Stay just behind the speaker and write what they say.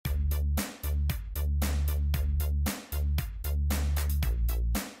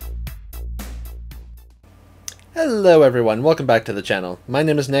Hello everyone, welcome back to the channel. My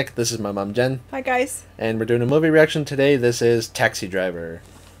name is Nick, this is my mom Jen. Hi guys. And we're doing a movie reaction today. This is Taxi Driver.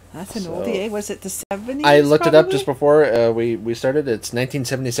 That's an oldie, eh? Was it the 70s? I looked it up probably? just before we started. It's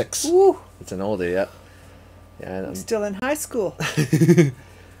 1976. Ooh. It's an oldie, yeah. I'm still in high school.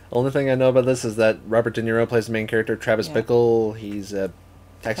 Only thing I know about this is that Robert De Niro plays the main character, Travis Bickle. He's a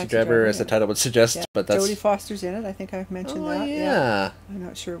taxi driver, as the title would suggest. Yeah. But that's Jodie Foster's in it. I think I've mentioned that. Yeah. I'm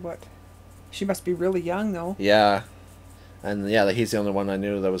not sure what. She must be really young though. Yeah. And yeah, he's the only one I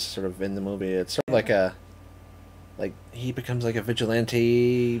knew that was sort of in the movie. It's sort of like he becomes like a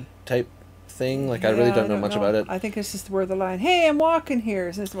vigilante type thing. Like I really don't know much about it. I think this is where the line, "Hey, I'm walking here."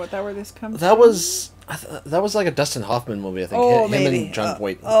 Is this where this comes that from? That was like a Dustin Hoffman movie, I think. Oh, him maybe. and John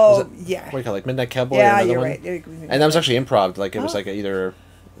Voight. Oh, What yeah. do you call it, like Midnight Cowboy? Yeah, or another you're one? right. And that was actually improv. Like it was like either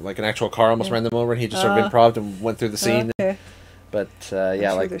like an actual car almost ran them over, and he just sort of improv and went through the scene. Okay. But I'm yeah,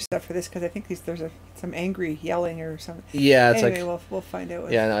 sure like there's stuff for this because I think there's some angry yelling or something. Yeah, it's anyway, like we'll find out.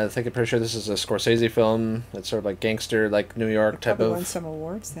 Yeah, no, I think I'm pretty sure this is a Scorsese film. It's sort of like gangster, like New York type of. Won some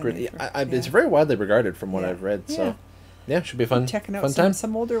awards. Then It's very widely regarded from what I've read. So yeah, should be fun. Checking out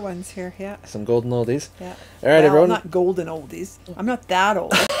some older ones here. Yeah. Some golden oldies. Yeah. All right, everyone. Not golden oldies. I'm not that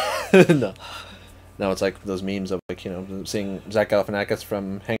old. No. No, it's like those memes of like, seeing Zach Galifianakis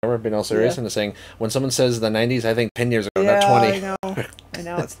from Hangover being all serious and saying, when someone says the 90s, I think 10 years ago, not 20. I know. And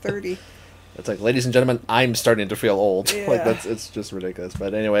now it's 30. It's like, ladies and gentlemen, I'm starting to feel old. Yeah. Like it's just ridiculous.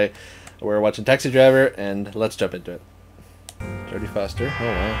 But anyway, we're watching Taxi Driver, and let's jump into it. Jodie Foster. Oh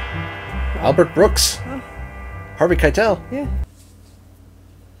wow. Albert Brooks. Oh. Harvey Keitel. Yeah.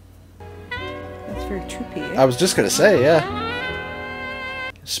 That's very trippy. Eh? I was just gonna say, yeah.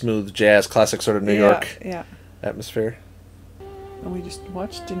 Smooth jazz, classic sort of New York atmosphere. And we just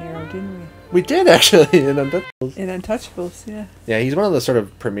watched De Niro, didn't we? We did actually in Untouchables. In Untouchables, yeah. Yeah, he's one of the sort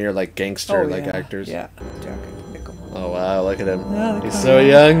of premier like gangster actors. Yeah. Bickle. Oh wow, look at him. Yeah, he's so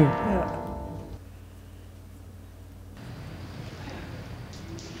young. Yeah.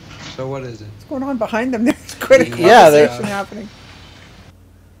 So what is it? What's going on behind them? There's quite a conversation happening.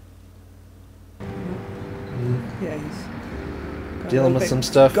 Yeah, he's dealing with some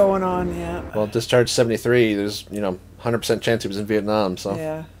stuff going on. Yeah. Well, discharged 73. There's 100% chance he was in Vietnam. So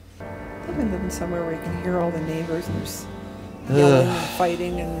yeah. I've been living somewhere where you can hear all the neighbors and there's yelling and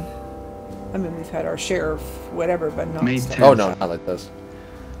fighting, and I mean we've had our share of whatever, but not. Oh no, not like this.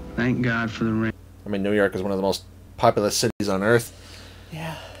 Thank God for the rain. I mean, New York is one of the most populous cities on earth.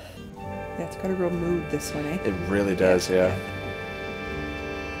 Yeah. Yeah, it's got a real mood, this one, eh? It really does, yeah.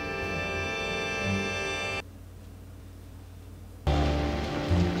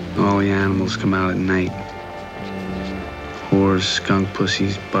 All the animals come out at night. Whores, skunk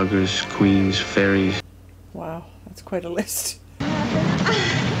pussies, buggers, queens, fairies. Wow, that's quite a list.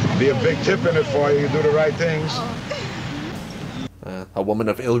 Be a big tip in it for you. You do the right things. A woman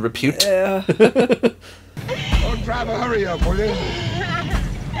of ill repute. Yeah. Oh, driver, hurry up, will you?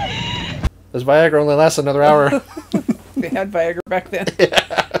 This Viagra only lasts another hour. They had Viagra back then.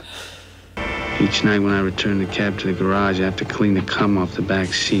 Each night when I return the cab to the garage, I have to clean the cum off the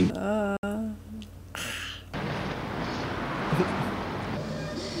back seat. I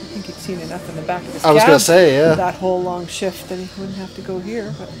think he'd seen enough in the back of his cab. I was going to say, yeah. That whole long shift that he wouldn't have to go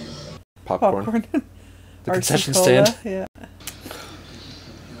here. But popcorn. The concession Cola, stand. Yeah.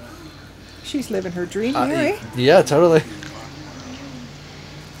 She's living her dream here, eh? Yeah, totally.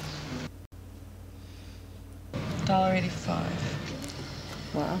 $1.85.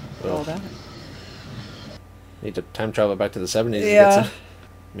 Wow, all that. Need to time travel back to the 70s. Yeah.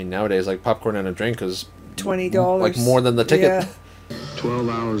 I mean, nowadays, like popcorn and a drink is $20. like more than the ticket. Yeah. 12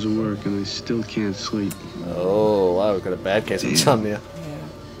 hours of work and I still can't sleep. Oh, wow, we've got a bad case of insomnia. Yeah.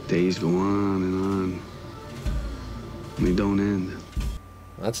 Days go on and on. And they don't end.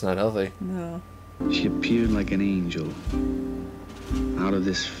 That's not healthy. No. She appeared like an angel out of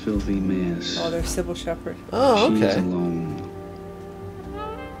this filthy mess. Oh, there's Sybil Shepherd. Oh, okay. She's alone.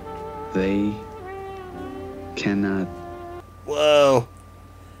 They cannot. Whoa.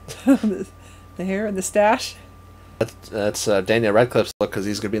 The hair and the stash. That's Daniel Radcliffe's look, because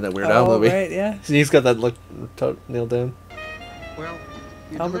he's going to be in that Weird Al movie. Right, yeah. He's got that look nailed down. Well,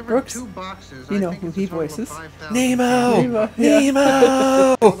 Albert Brooks. You know who he voices. Nemo! Nemo! Yeah.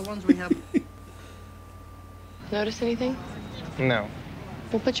 Nemo! Notice anything? No.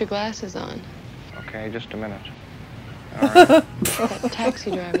 Well, put your glasses on. Okay, just a minute. That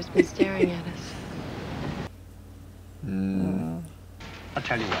taxi driver's been staring at us. I'll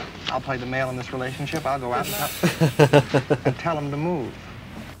tell you what. I'll play the male in this relationship. I'll go out and tell him to move.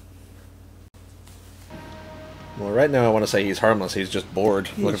 Well, right now I want to say he's harmless. He's just bored,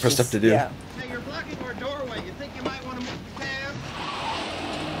 looking for stuff to do. Yeah. Hey, you're blocking our doorway. You think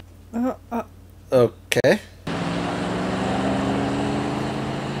Okay.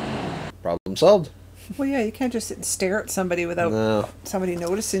 Problem solved. Well, yeah, you can't just sit and stare at somebody without somebody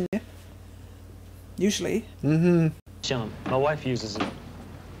noticing you. Usually. Mm-hmm. Chum, my wife uses it.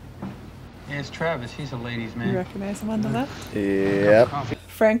 Yeah, it's Travis. He's a ladies' man. You recognize him on the left? Yep.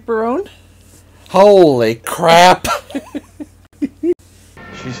 Frank Barone? Holy crap!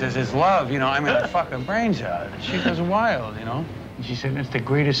 She says it's love, you know. I mean, I fuck her brains out. She goes wild, you know. And she said it's the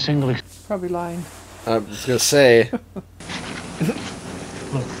greatest single. Probably lying. I was gonna say.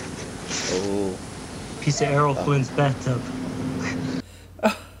 Look. Oh. Piece of Errol Flynn's bathtub.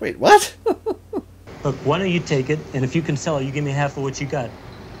 Wait, what? Look, why don't you take it, and if you can sell it, you give me half of what you got.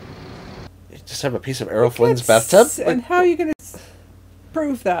 You just have a piece of Errol Flynn's bathtub? And how are you going to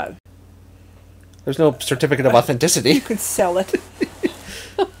prove that? There's no certificate of authenticity. You could sell it.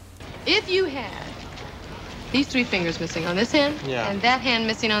 If you had these 3 fingers missing on this hand, and that hand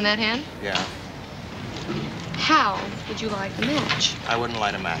missing on that hand, how would you like the match? I wouldn't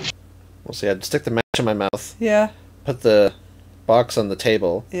light a match. We'll see, I'd stick the match in my mouth. Yeah. Put the box on the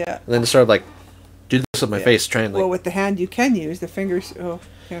table. Yeah. And then sort of like do this with my face, try and like... Well, with the hand you can use. The fingers,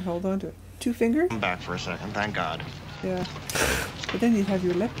 can't hold on to it. 2 fingers? I'm back for a second, thank God. Yeah. But then you'd have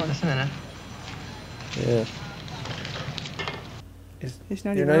your lip on. Just a minute. Yeah. He's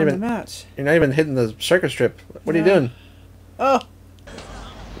not even on the match. You're not even hitting the circus strip. What are you doing? Oh!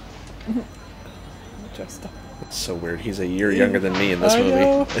 Just It's so weird. He's a year younger than me in this I movie.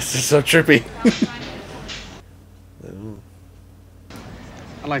 know. This is so trippy.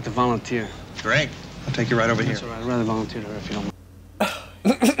 I'd like to volunteer. Great. I'll take you right over here. That's all right. I'd rather volunteer there if you don't mind.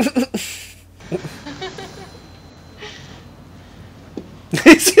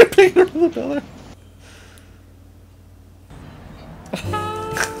 He's paying her $1.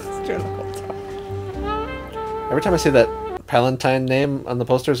 Every time I see that Palantine name on the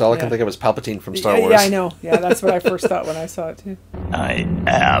posters, all I can think of is Palpatine from Star Wars. Yeah, I know. Yeah, that's what I first thought when I saw it, too. I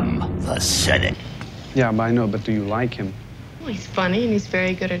am the Senate. Yeah, but I know, but do you like him? Well, he's funny and he's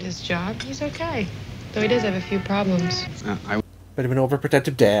very good at his job. He's okay. Though he does have a few problems. Bit of an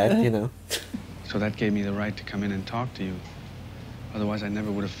overprotective dad, you know. So that gave me the right to come in and talk to you. Otherwise, I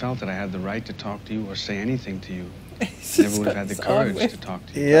never would have felt that I had the right to talk to you or say anything to you. I never would have had the courage to talk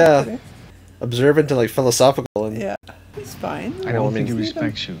to you. Yeah. Observant and like philosophical. And yeah. He's fine. I don't think he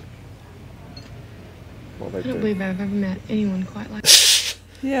respects you. I don't believe I've ever met anyone quite like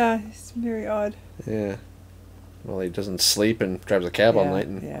Yeah, he's very odd. Yeah. Well, he doesn't sleep and drives a cab all night.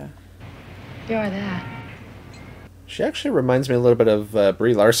 And yeah. You are that. She actually reminds me a little bit of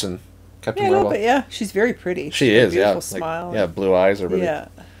Brie Larson, Captain Marvel. But yeah, she's very pretty. She is, yeah. Beautiful smile. Yeah, blue eyes are really... Yeah.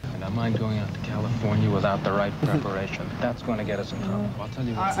 And I mind going out to California without the right preparation. That's going to get us in trouble. I'll tell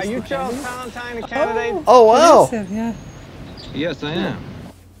you what. Are you Charles Palantine, a candidate? Oh, wow. Yeah. Yes, I am.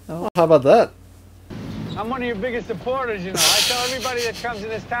 Oh, how about that? I'm one of your biggest supporters, you know. I tell everybody that comes in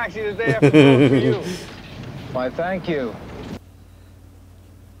this taxi that they have to vote for you. Why, thank you.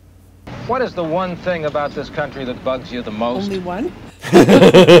 What is the one thing about this country that bugs you the most? Only one?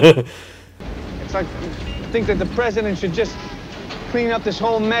 It's like, I think that the president should just clean up this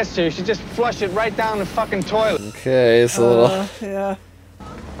whole mess here. He should just flush it right down the fucking toilet. Okay, it's a little... Yeah.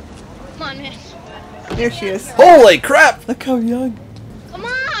 Come on, man. Here she is. Holy crap! Look how young. Come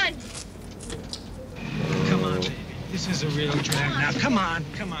on! Come on, baby. This is a real drag now. Come on,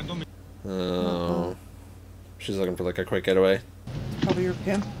 go. Oh. She's looking for like a quick getaway. Probably your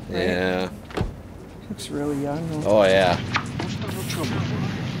pimp. Right? Yeah. Looks really young. Oh, yeah. No trouble.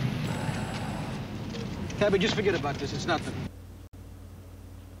 Tabby, just forget about this. It's nothing.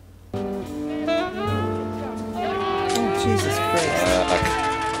 Oh, Jesus Christ.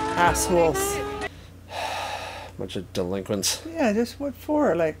 Assholes. Bunch of delinquents. Yeah, just what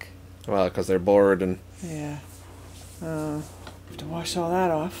for? Like... Well, because they're bored and... Yeah. You have to wash all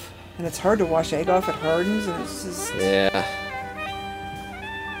that off. And it's hard to wash egg off. It hardens and it's just... Yeah.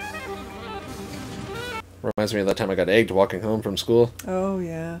 Reminds me of that time I got egged walking home from school. Oh,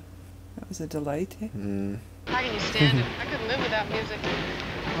 yeah. That was a delight, eh? How can you stand it? I couldn't live without music.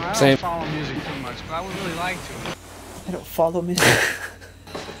 Well, I Same. don't follow music too much, but I would really like to. I don't follow music.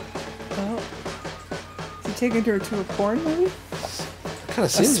 Oh. Is he taking her to a porn movie? Kind of A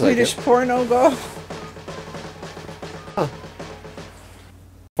seems like Swedish it. porno go?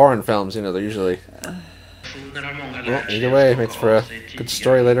 Foreign films, you know, they're usually... Well, either way, it makes for a good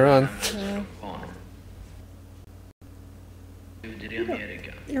story later on.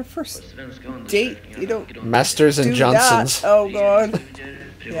 Your first date, you don't Masters and do Johnsons. That. Oh, God.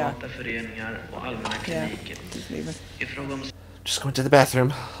 Yeah. Yeah. He's leaving. Just going to the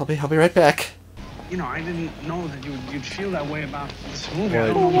bathroom. I'll be right back. you know, I didn't know that you'd feel that way about this movie. Well,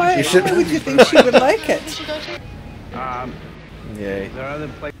 I don't know why much about would you think she would like it? Yeah. There are other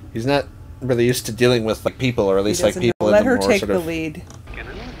places. He's not really used to dealing with like people, or at least like people Let in the her more take sort the of. lead. Can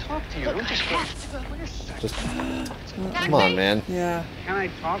I talk to you? Don't Just come on, man. Yeah. Can I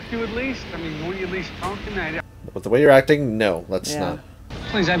talk to you at least? I mean, will you at least talk to me? With the way you're acting, no, let's not.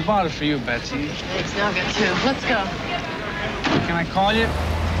 Please, I bought it for you, Betsy. Thanks, now I'll get two. Let's go. Can I call you?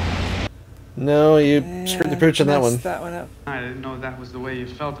 No, you screwed the pooch on that one. That one up. I didn't know that was the way you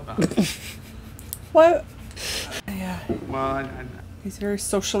felt about it. What? Yeah. Well, He's very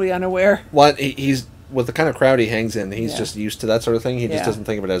socially unaware. What he's with the kind of crowd he hangs in, he's Yeah. just used to that sort of thing. He just doesn't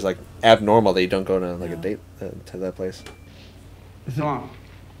think of it as like abnormal that you don't go to like a date to that place. so long.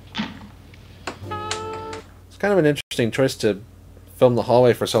 It's kind of an interesting choice to film the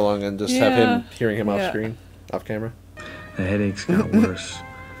hallway for so long and just have him hearing him off screen, off camera. The headaches got worse.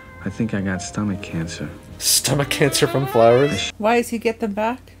 I think I got stomach cancer. Stomach cancer from flowers. Why does he get them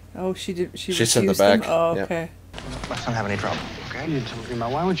back? Oh, she did. She sent them refused back. Oh, Yeah. okay. Let's not have any trouble, okay? You're talking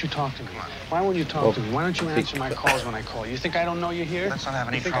about, why won't you talk to me? Why won't you talk to me? Why don't you answer my calls when I call? You think I don't know you're here? Let's not have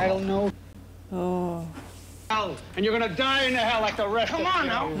any you think trouble. I don't know? Oh. Hell, and you're gonna die in the hell like the rest of them. Come on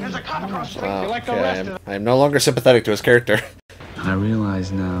now, there's a cop across the street. Wow, You're like the okay, rest of them. I am no longer sympathetic to his character. I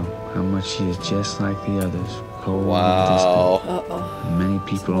realize now how much she is just like the others. Cold Wow. and distant. Many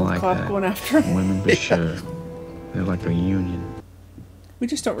people are like cop that. going after him. Women for sure. They're like a union. We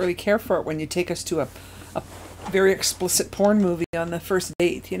just don't really care for it when you take us to a very explicit porn movie on the first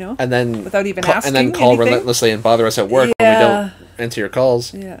date, you know? And then without even asking and then call anything? relentlessly and bother us at work when we don't answer your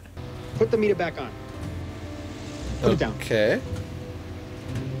calls. Yeah. Put the meter back on. Put it down. Okay.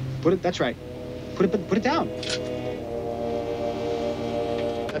 Put it. That's right. Put it down.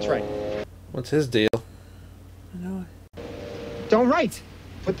 That's right. What's his deal? I know. Don't write.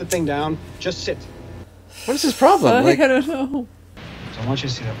 Put the thing down. Just sit. What is his problem? I don't know. So I want you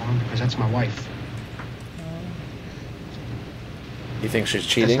to see that woman because that's my wife. You think she's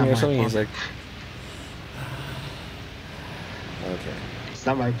cheating That's not or my something? He's like, apartment. okay, It's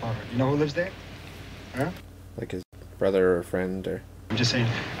not my apartment. You know who lives there? Huh? like his brother or friend or. I'm just saying.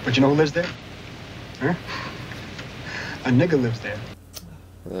 But you know who lives there? Huh? A nigga lives there.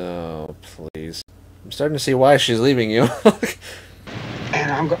 Oh, please! I'm starting to see why she's leaving you.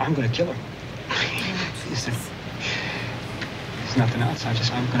 And I'm gonna kill her. Listen, there's nothing else.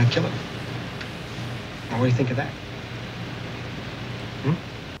 I'm gonna kill her. Now, what do you think of that?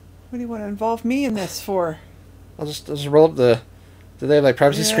 What do you want to involve me in this for? I'll just roll up the. Do they have like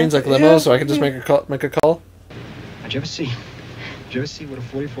privacy screens like limos so I can just make a call? Did you ever see what a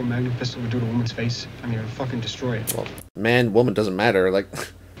 44 Magnum pistol would do to a woman's face? I mean, it would fucking destroy it. Well, man, woman doesn't matter. Like.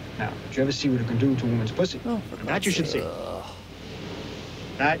 Now, did you ever see what it can do to a woman's pussy? Oh, that you should see.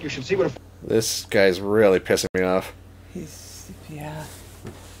 That you should see what a. This guy's really pissing me off. Yeah.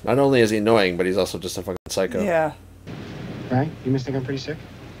 Not only is he annoying, but he's also just a fucking psycho. Yeah. Right? You must think I'm pretty sick?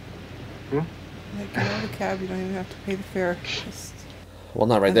 Like, get out of the cab, you don't even have to pay the fare. Just... Well,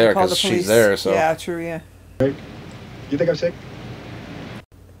 not right and there call because the police. she's there. So. Yeah, true. Yeah. You think I'm sick?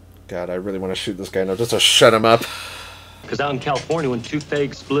 God, I really want to shoot this guy now just to shut him up. Because out in California, when two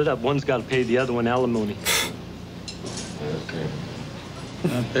fags split up, one's got to pay the other one alimony. Okay.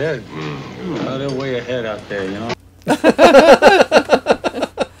 Not bad. Oh, they're way ahead out there, you know?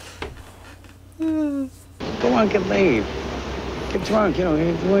 Go on, get laid. Get drunk, you know,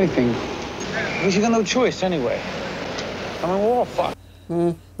 you do anything. Because you got no choice anyway. I mean, we're all fucked.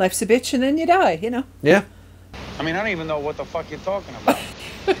 Life's a bitch and then you die, you know? Yeah. I mean, I don't even know what the fuck you're talking about.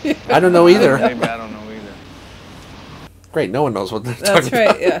 I don't know either. Maybe I don't know either. Great, no one knows what they're That's talking about.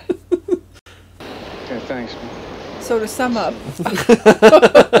 right, yeah. Okay, thanks. So to sum up,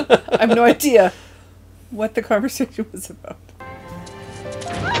 I have no idea what the conversation was about.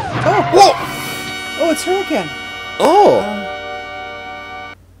 Oh! Whoa! Oh, it's her again. Oh!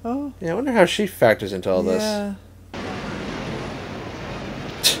 Oh. Yeah, I wonder how she factors into all this. Yeah.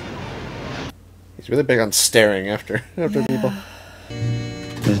 He's really big on staring after people.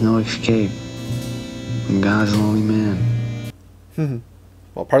 There's no escape. And God's a lonely man.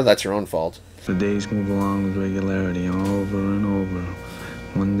 Well, part of that's your own fault. The days move along with regularity, over and over.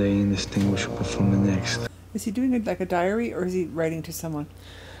 One day indistinguishable from the next. Is he doing it like a diary or is he writing to someone?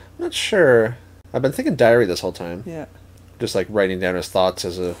 I'm not sure. I've been thinking diary this whole time. Yeah. Just like writing down his thoughts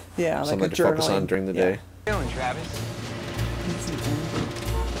as a something like a to focus journaling. on during the Yeah. day. How you doing, Travis?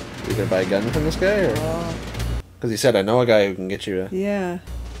 You gonna buy a gun from this guy, or because he said, "I know a guy who can get you." Yeah.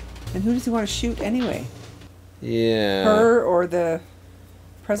 And who does he want to shoot anyway? Yeah. Her or the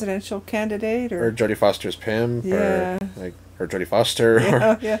presidential candidate, or Jodie Foster's pimp, Yeah. or Jodie Foster,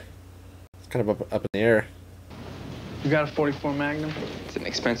 yeah, or yeah. kind of up in the air. You got a 44 Magnum? It's an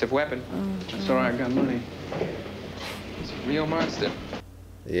expensive weapon. That's all right, I got money. It's a real monster.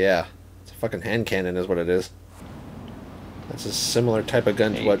 Yeah, it's a fucking hand cannon is what it is. That's a similar type of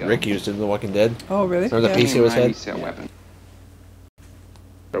gun to what Rick used in The Walking Dead. Oh, really? Remember the piece he was head? Weapon.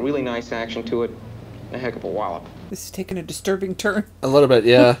 A really nice action to it. A heck of a wallop. This is taking a disturbing turn. A little bit,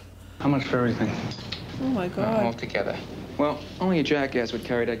 yeah. How much for everything? Oh my god. All together. Well, only a jackass would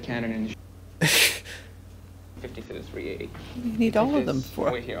carry that cannon in his 50 to the 380. You need all of them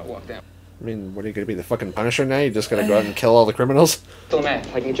for. Wait here, I'll walk down. I mean, what are you going to be, the fucking Punisher now? You just got to go out and kill all the criminals? Crystal meth.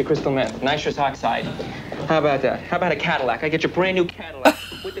 I can get you crystal meth. Nitrous oxide. How about that? How about a Cadillac? I get you a brand new Cadillac.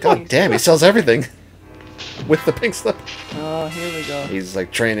 With the God damn, he sells everything. With the pink stuff. Oh, here we go. He's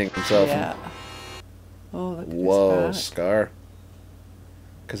like training himself. Yeah. Oh, look at Whoa, his back. Scar.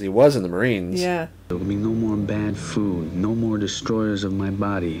 Because he was in the Marines. Yeah. There'll be no more bad food, no more destroyers of my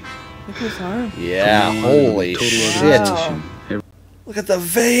body. Look at his arm. Yeah, holy shit. Wow. Look at the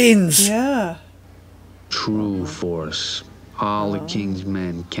veins! Yeah. True force. All the king's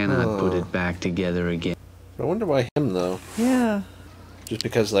men cannot put it back together again. I wonder why him, though. Yeah. Just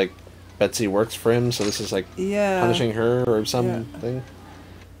because, like, Betsy works for him, so this is, like, punishing her or something?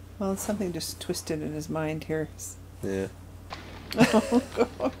 Well, something just twisted in his mind here. Yeah. Oh,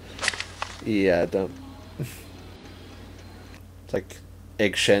 God. Yeah, don't. It's like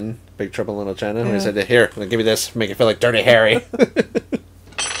Egg Shen, Big Trouble in Little China. When he said, here, I'm gonna give you this, make it feel like Dirty Harry.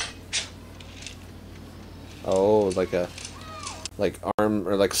 Oh, like a arm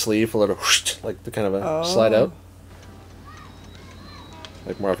or like sleeve, a little whoosh, like the kind of a slide out.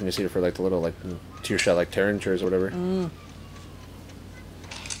 Like more often you see it for like the little like tear shot like Terrentures or whatever.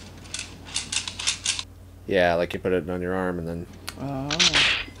 Yeah, like you put it on your arm and then. Oh.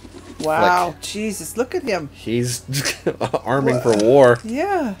 Wow. Flick. Jesus, look at him. He's arming for war.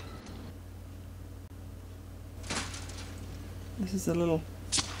 Yeah. This is a little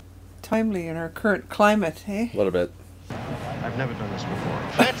timely in our current climate, eh? A little bit. I've never done this before.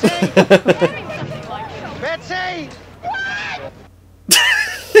 Betsy!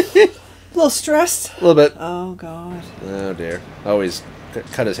 A little stressed. A little bit. Oh, God. Oh, dear. Oh, he's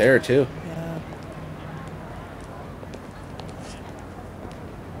cut his hair, too. Yeah.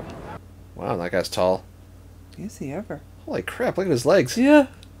 Wow, that guy's tall. Is he ever? Holy crap, look at his legs. Yeah.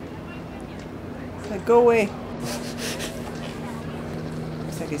 It's like, go away.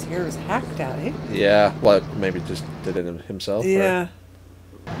 Looks like his hair was hacked out, eh? Yeah, well, maybe just did it himself. Yeah.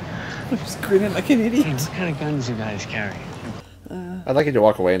 He's grinning like an idiot. Hey, what kind of guns you guys carry? I'd like you to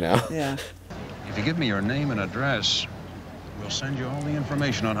walk away now. Yeah. If you give me your name and address, we'll send you all the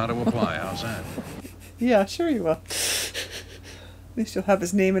information on how to apply. How's that? Yeah, sure you will. At least you'll have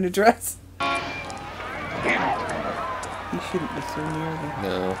his name and address. He shouldn't be so near them.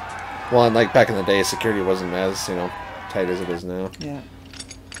 No. Well, and like back in the day, security wasn't as, tight as it is now. Yeah.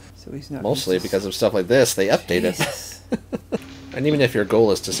 So he's not. Mostly because of stuff like this, they update it. And even if your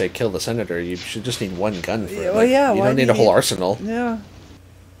goal is to, say, kill the senator, you should just need one gun for it. Well, yeah. You don't need a whole arsenal. Yeah.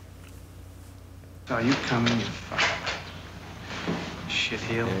 Are you coming, you shit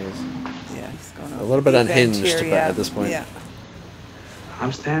heel? Yeah, he's going A little bit unhinged at this point. Yeah.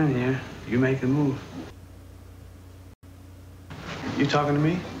 I'm standing here. You make the move. You talking to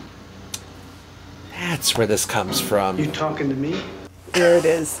me? That's where this comes from. You talking to me? There it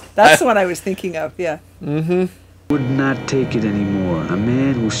is. That's the one I was thinking of, yeah. Mm-hmm. Would not take it anymore. A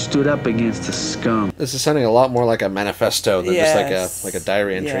man who stood up against the scum. This is sounding a lot more like a manifesto than just like a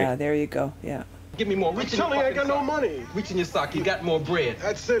diary entry. Yeah, there you go. Yeah. Give me more. Reach in your I got no money. Reach in your sock. You got more bread.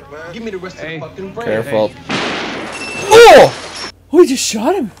 That's it, man. Give me the rest of the fucking bread. Careful. Hey. Oh! Oh, he just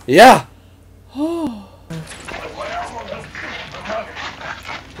shot him. Yeah. Oh.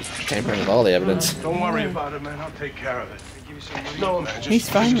 Tampering with all the evidence. Don't worry about it, man. I'll take care of it. No, man. Just, he's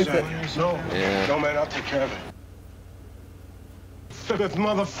fine with it. No, yeah. No, man. I'll take care of it. Fifth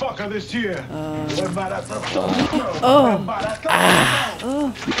motherfucker this year.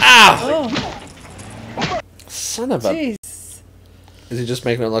 Son of a. Jeez. Is he just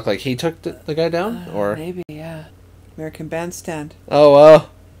making it look like he took the guy down, or maybe? Yeah. American Bandstand. Oh wow.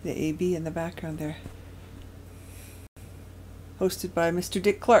 The AB in the background there. Hosted by Mr.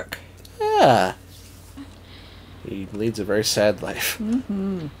 Dick Clark. Yeah. He leads a very sad life.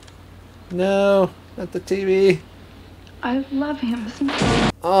 Mm-hmm. No, not the TV. I love him.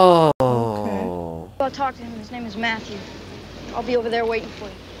 Oh. Okay. I'll talk to him. His name is Matthew. I'll be over there waiting for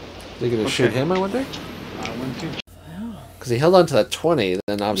you. They gonna shoot him, I wonder? Because he held on to that 20,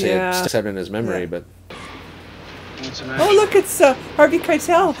 then obviously it sticks out in his memory, but... Oh, look, it's Harvey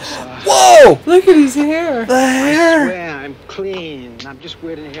Keitel. Whoa! Look at his hair. The hair! I and clean. I'm just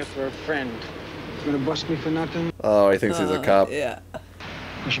waiting here for a friend. You gonna bust me for nothing? Oh, he thinks he's a cop. Yeah.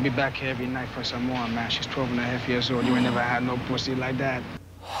 You should be back here every night for some more, man. She's 12 and a half years old. You ain't never had no pussy like that.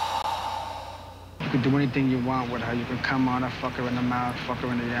 You can do anything you want with her. You can come on her, fuck her in the mouth, fuck her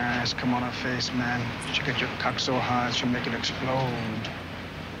in the ass, come on her face, man. She'll get your cock so hard, she'll make it explode.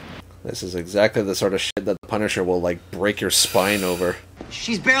 This is exactly the sort of shit that the Punisher will, like, break your spine over.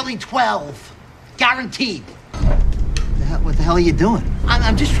 She's barely 12. Guaranteed. What the hell are you doing?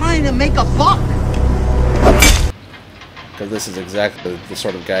 I'm just trying to make a buck. Because this is exactly the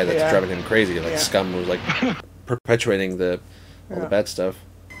sort of guy that's driving him crazy. Like, Scum was, like, perpetuating all the bad stuff.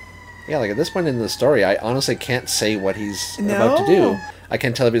 Yeah, like, at this point in the story, I honestly can't say what he's about to do. I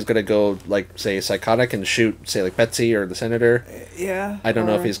can't tell if he's going to go, like, say, psychotic and shoot, say, like, Betsy or the senator. Yeah. I don't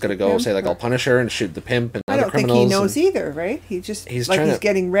know if he's going to go, say, like, I'll punish her and shoot the pimp and other criminals. I don't think he knows either, right? He just, he's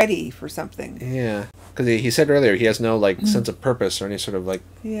getting ready for something. Yeah. Because he said earlier he has no, like, sense of purpose or any sort of, like,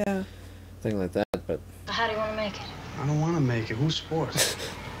 thing like that, but... How do you want to make it? I don't want to make it. Who's sports?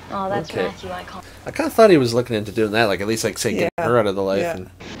 Oh, that's Matthew, I call. I kind of thought he was looking into doing that, like, at least, like, say, getting her out of the life. Yeah. And...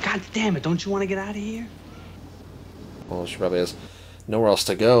 God damn it, don't you want to get out of here? Well, she probably has nowhere else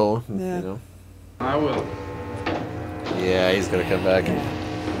to go, you know. I will. Yeah, he's gonna come back.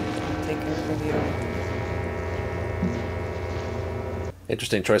 Take care of you.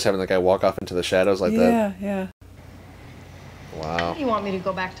 Interesting choice having the guy walk off into the shadows like that. Yeah. Wow. You want me to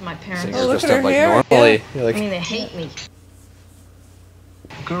go back to my parents? Oh, look at her hair. Normally. Yeah. Like... I mean, they hate me.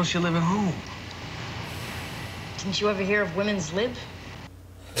 Girls should live at home. Didn't you ever hear of women's lib?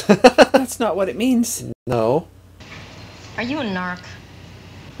 That's not what it means. No. Are you a narc?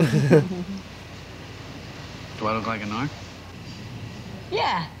 Do I look like a narc?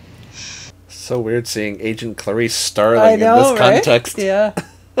 Yeah. So weird seeing Agent Clarice Starling in this context. Yeah.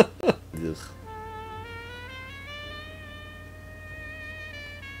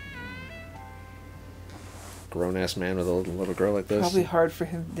 Grown-ass man with a little girl like this. Probably hard for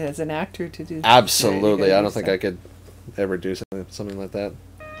him as an actor to do. Absolutely. I don't think I could ever do something like that.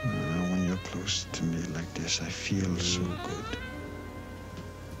 When you're close to me like this, I feel so good.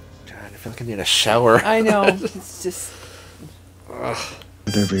 God, I feel like I need a shower. I know. It's just...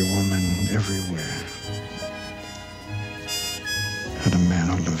 But every woman, everywhere, had a man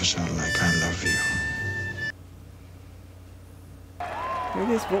who loves her like I love you. Here it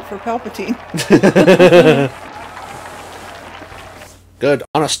is, vote for Palpatine. Good,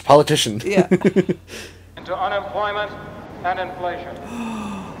 honest politician. Yeah. Into unemployment and inflation.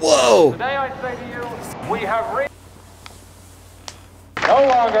 Whoa! Today I say to you, we have reached... No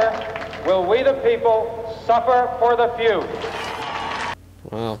longer will we the people suffer for the few.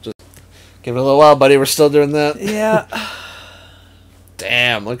 Well, just give it a little while, buddy. We're still doing that. Yeah.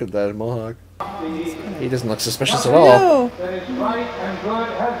 Damn, look at that mohawk. He doesn't look suspicious at all. That is right and good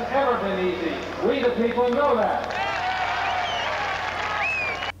has ever been easy. We the people know that.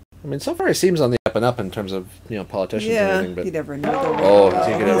 I mean, so far he seems on the up and up in terms of, you know, politicians and everything. But you never know. Oh, is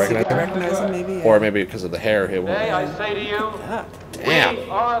he going to recognize him? Maybe. Yeah. Or maybe because of the hair, he won't. Today I say to you, damn. we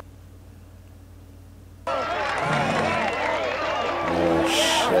are... Oh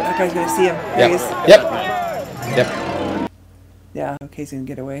shit! That guy's going to see him. There he is. Yep. Yeah. Okay, he's going to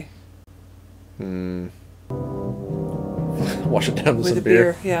get away. Wash it down with some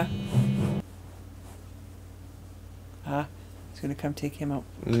beer. Yeah. He's going to come take him out.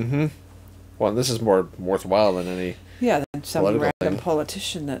 Mm-hmm. Well, this is more worthwhile than any. Yeah, than some random thing.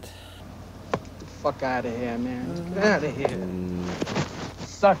 politician that. Get the fuck out of here, man. Get out of here.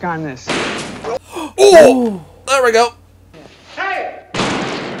 Suck on this. Oh! There we go. Hey!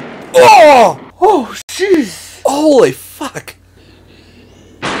 Oh! Oh, jeez! Holy fuck!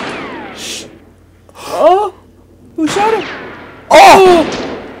 Oh! Who shot him? Oh!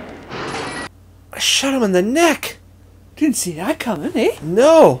 I shot him in the neck! Didn't see that coming, eh?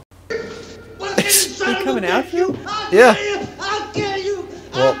 No! They coming after you? Yeah.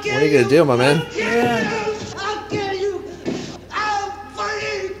 Well, what are you gonna do, my man? Yeah.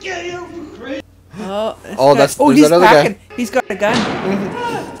 Oh, that's he's that other packing. guy. He's got a gun.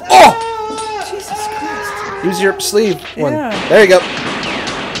 Oh! Jesus Christ. Use your sleeve one. Yeah. There you go.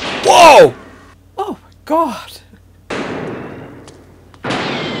 Whoa! Oh my God.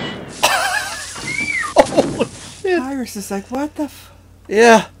 Oh shit. Iris is like, what the f...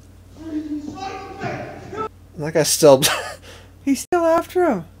 Yeah. That guy's still... He's still after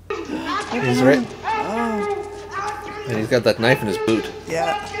him. He's right... Oh. And he's got that knife in his boot.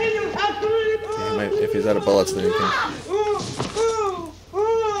 Yeah. He might, if he's out of bullets, then he can...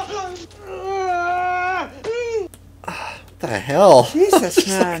 What the hell? Jesus,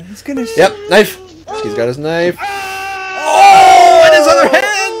 man. He's gonna... Yep, knife. He's got his knife.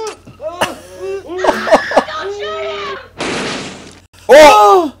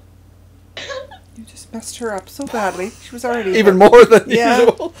 messed her up so badly. She was already even more than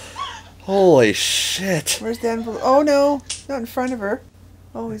usual. Holy shit. Where's the envelope? Oh no, not in front of her.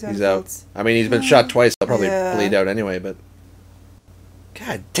 Oh, he's out. I mean, he's been shot twice. He'll probably bleed out anyway, but...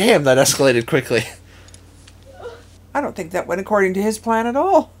 God damn, that escalated quickly. I don't think that went according to his plan at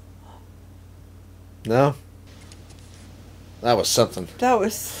all. No. That was something. That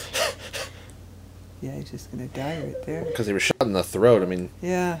was... Yeah, he's just going to die right there. Because he was shot in the throat, I mean...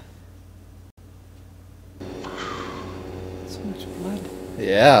 Yeah. So much blood.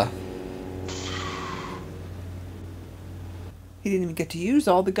 Yeah. He didn't even get to use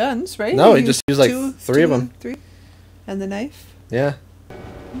all the guns, right? No, he just used like three of them. And the knife? Yeah.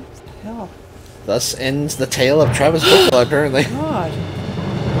 What the hell? Thus ends the tale of Travis Bickle, apparently. God.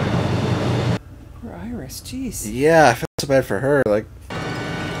 Poor Iris, jeez. Yeah, I feel so bad for her. Like, look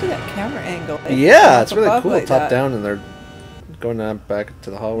at that camera angle. Like, yeah, it's really cool. Like top down, and they're going back to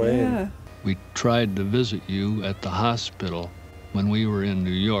the hallway. Yeah. And... We tried to visit you at the hospital when we were in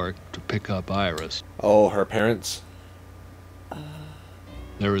New York to pick up Iris. Oh, her parents?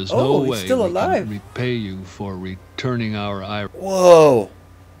 There is no way still alive. We can repay you for returning our Iris. Whoa!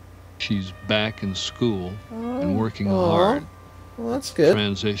 She's back in school and working hard. Well, that's good.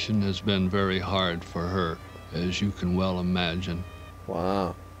 Transition has been very hard for her, as you can well imagine.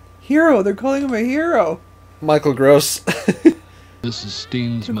 Wow. Hero, they're calling him a hero. Michael Gross. Mrs.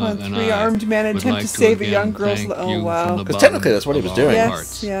 Steensma and three I armed men would attempt like to save a again young girl's thank life. you Oh, wow. Because technically that's what he was doing.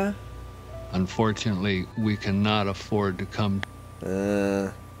 Yes, yeah. Unfortunately, we cannot afford to come.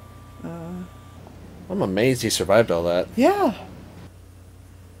 I'm amazed he survived all that. Yeah.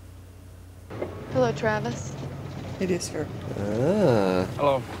 Hello, Travis. It is her.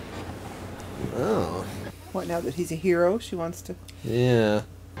 Hello. Oh. What, now that he's a hero, she wants to... Yeah.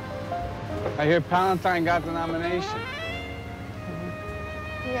 I hear Palantine got the nomination.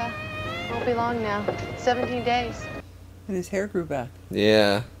 Yeah, won't be long now. 17 days. And his hair grew back.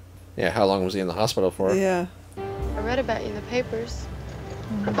 Yeah. Yeah, how long was he in the hospital for? Yeah. I read about you in the papers.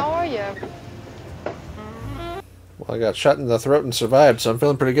 How are you? Well, I got shot in the throat and survived, so I'm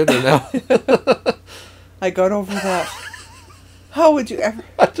feeling pretty good right now. I got over that. How would you ever...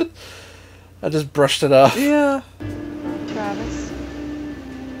 I just brushed it off. Yeah. Travis.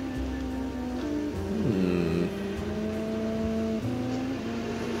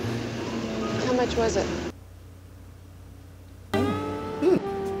 How much was it?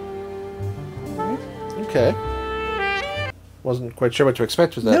 Okay. Wasn't quite sure what to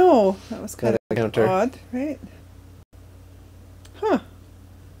expect with that. No, that was kind of encounter. odd, right? Huh.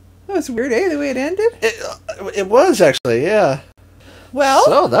 That was weird, eh? The way it ended? It was, actually, yeah. Well...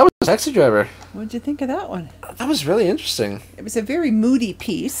 So, that was Taxi Driver. What'd you think of that one? That was really interesting. It was a very moody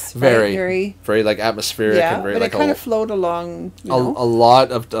piece. Very like atmospheric and very but like it kind of flowed along. A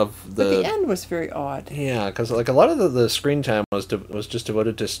lot of the. But the end was very odd. Yeah, because like a lot of the screen time was just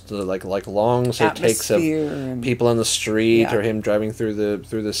devoted to like long takes of people on the street or him driving through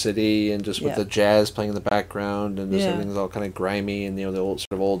the city and just with the jazz playing in the background and just everything's all kind of grimy and the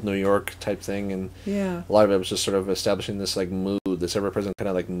old New York type thing and a lot of it was just sort of establishing this like mood, this ever-present kind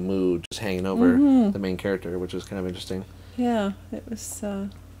of like mood just hanging over the main character, which was kind of interesting. Yeah, it was, I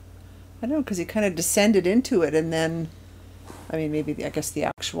don't know, because he kind of descended into it, and then, I mean, maybe, I guess the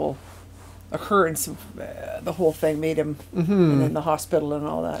actual occurrence of the whole thing made him, and then the hospital and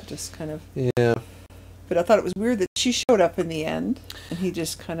all that, just kind of... Yeah. But I thought it was weird that she showed up in the end, and he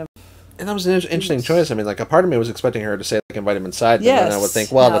just kind of... And that was an interesting choice. I mean, like, a part of me was expecting her to say, like, invite him inside, but then I would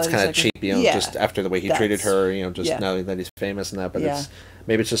think, well, that's kind of cheap, just after the way he treated her, just now that he's famous and that, but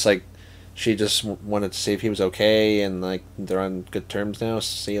maybe it's just like, she just wanted to see if he was okay, and like they're on good terms now.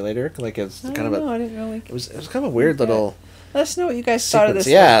 See you later. Like it's kind of I didn't really. It was kind of a weird little. Let us know what you guys thought of this.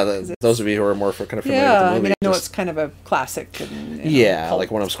 Yeah, those of you who are more kind of familiar with the movie. I mean, I know it's kind of a classic. And,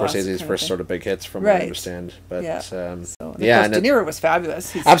 like one of Scorsese's first sort of big hits, from what I understand. But of course, De Niro was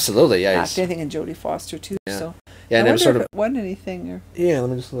fabulous. He's absolutely, yeah. Anything, and Jodie Foster too. Yeah. So and I it was sort if of it won anything or. Yeah, let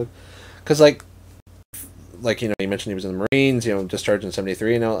me just look, because like you mentioned he was in the Marines, discharged in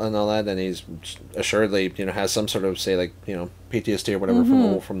 '73 and all that, and he's assuredly has some sort of PTSD or whatever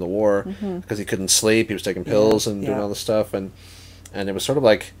from the war, because he couldn't sleep, he was taking pills and doing all this stuff, and it was sort of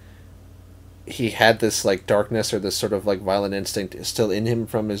like he had this like darkness or this sort of like violent instinct still in him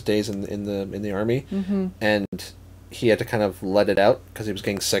from his days in the army, and he had to kind of let it out because he was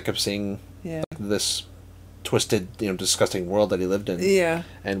getting sick of seeing like, this twisted, disgusting world that he lived in. Yeah.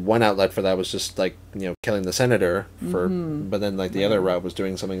 And one outlet for that was just like, killing the senator but then like the other route was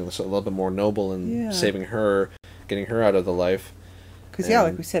doing something a little bit more noble and saving her, getting her out of the life. Because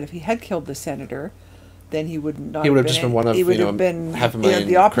like we said, if he had killed the senator, then he would not. He would have just been one of, he would you know, have been half a million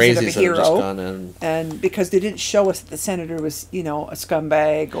the opposite of a crazies that have just hero. gone and because they didn't show us that the senator was, you know, a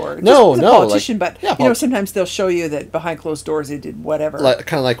scumbag or just No, a no, politician, like- but yeah, you know, sometimes they'll show you that behind closed doors they did whatever.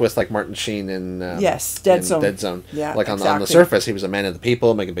 Kind of like with like Martin Sheen in Yes, Dead Zone. Dead Zone. Yeah, like on the exactly. surface, he was a man of the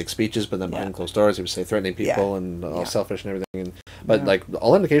people, making big speeches, but then behind closed doors, he was say threatening people and all selfish and everything. But like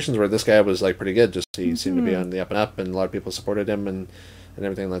all indications were this guy was like pretty good. Just he seemed to be on the up and up, and a lot of people supported him and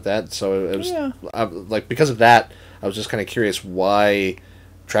everything like that. So it was like because of that, I was just kind of curious why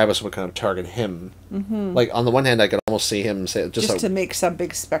Travis would kind of target him. Like on the one hand, I could almost see him say just like, to make some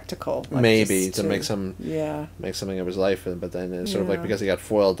big spectacle, like maybe just to make some make something of his life. But then it's sort of like because he got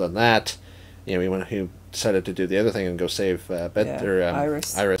foiled on that, you know, he decided to do the other thing and go save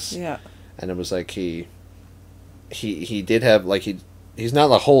Iris. Yeah, and it was like he did have like he's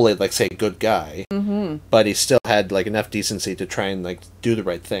not a wholly like say good guy, but he still had like enough decency to try and like do the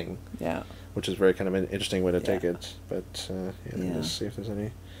right thing. Yeah, which is very kind of an interesting way to take it. But let me just see if there's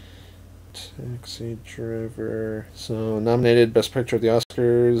any. Taxi Driver. So nominated Best Picture at the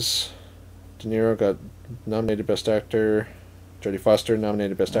Oscars. De Niro got nominated Best Actor. Jodie Foster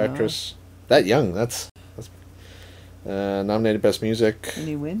nominated Best Actress. That young, that's nominated Best Music.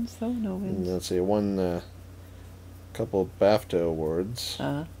 Any wins though? No wins. Let's see, won a couple BAFTA awards.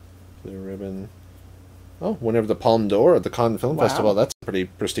 Uh-huh. Blue Ribbon. Oh, winner of the Palme d'Or at the Cannes Film Festival. That's a pretty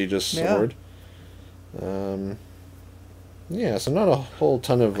prestigious award. Yeah, so not a whole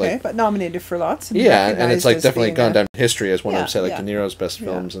ton of like. But nominated for lots. And it's like definitely gone down in history as one of say like De Niro's best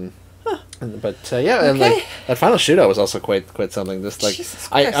films and. But and like that final shootout was also quite something. Just like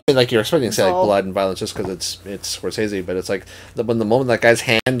I mean, like you're expecting to say like blood and violence just because it's Scorsese, but it's like when the moment that guy's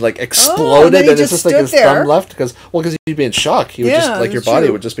hand like exploded and it's just like his thumb left because he'd be in shock. He would just like your body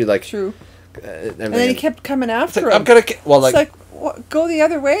would just be like true. And then he kept coming after him. I'm gonna go the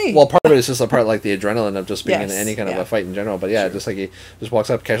other way. Well, part of it is just a part like the adrenaline of just being in any kind of a fight in general. But just like he just walks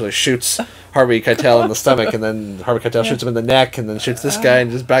up, casually shoots Harvey Keitel in the stomach, and then Harvey Keitel shoots him in the neck, and then shoots this guy,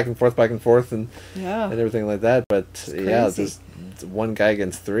 and just back and forth, and everything like that. But just one guy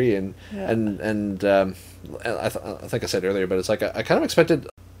against three, and I think I said earlier, but it's like I kind of expected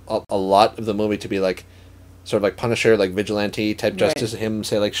a lot of the movie to be like. Sort of like Punisher, like vigilante type justice. Him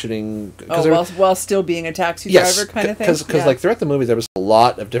say like shooting. While still being a taxi driver kind of thing. Because like throughout the movie there was a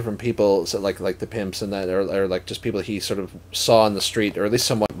lot of different people, so like the pimps and that, or like just people he sort of saw on the street, or at least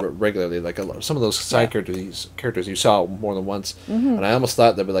somewhat regularly. Like some of those side characters you saw more than once, and I almost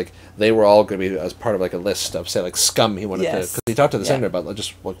thought that they were all going to be as part of like a list of say like scum he wanted to. Because he talked to the senator about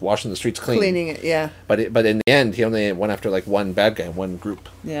just like washing the streets cleaning it. But in the end he only went after like one bad guy, one group.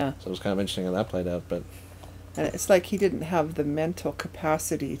 Yeah. So it was kind of interesting how that played out, but. And it's like he didn't have the mental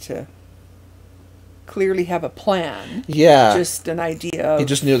capacity to clearly have a plan. Yeah. Just an idea. He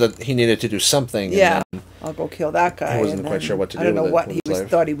just knew that he needed to do something. Yeah. I'll go kill that guy. He wasn't quite sure what to do. I don't know what he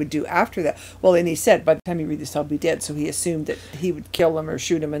thought he would do after that. Well, and he said by the time you read this, I'll be dead. So he assumed that he would kill him or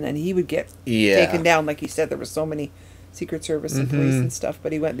shoot him, and then he would get taken down. Like he said, there were so many Secret Service and police and stuff,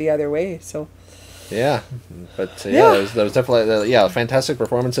 but he went the other way. So. Yeah, but there was definitely fantastic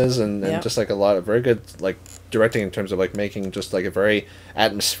performances and just like a lot of very good like directing in terms of like making just like a very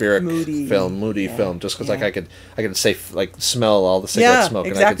atmospheric moody film. Just because like I could say like smell all the cigarette smoke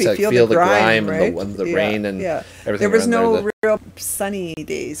and I could like, feel the grime right? and the rain and everything. There was no real sunny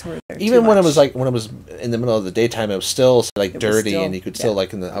days were there. Even when it was in the middle of the daytime, it was still like dirty and you could still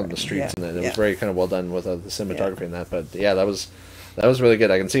like out in the streets and it was very kind of well done with the cinematography and that. But that was really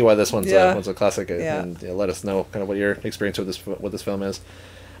good. I can see why this one's a classic, and let us know kind of what your experience with this film is.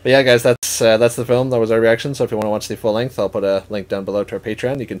 But yeah, guys, that's the film. That was our reaction. So if you want to watch the full length, I'll put a link down below to our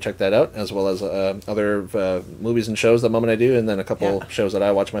Patreon. You can check that out, as well as other movies and shows that Mom and I do, and then a couple shows that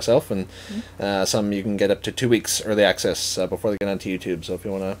I watch myself, and some you can get up to 2 weeks early access before they get onto YouTube. So if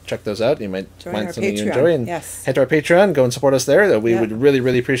you want to check those out, you might find something you enjoy, and head to our Patreon, go and support us there. We would really,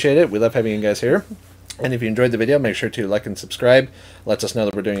 really appreciate it. We love having you guys here. And if you enjoyed the video, make sure to like and subscribe. Lets us know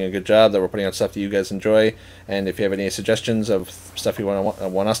that we're doing a good job, that we're putting out stuff that you guys enjoy. And if you have any suggestions of stuff you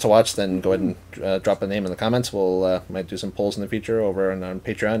want us to watch, then go ahead and drop a name in the comments. We'll might do some polls in the future over on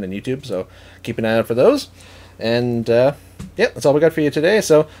Patreon and YouTube, so keep an eye out for those. And that's all we got for you today.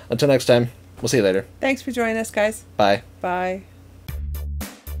 So until next time, we'll see you later. Thanks for joining us, guys. Bye. Bye.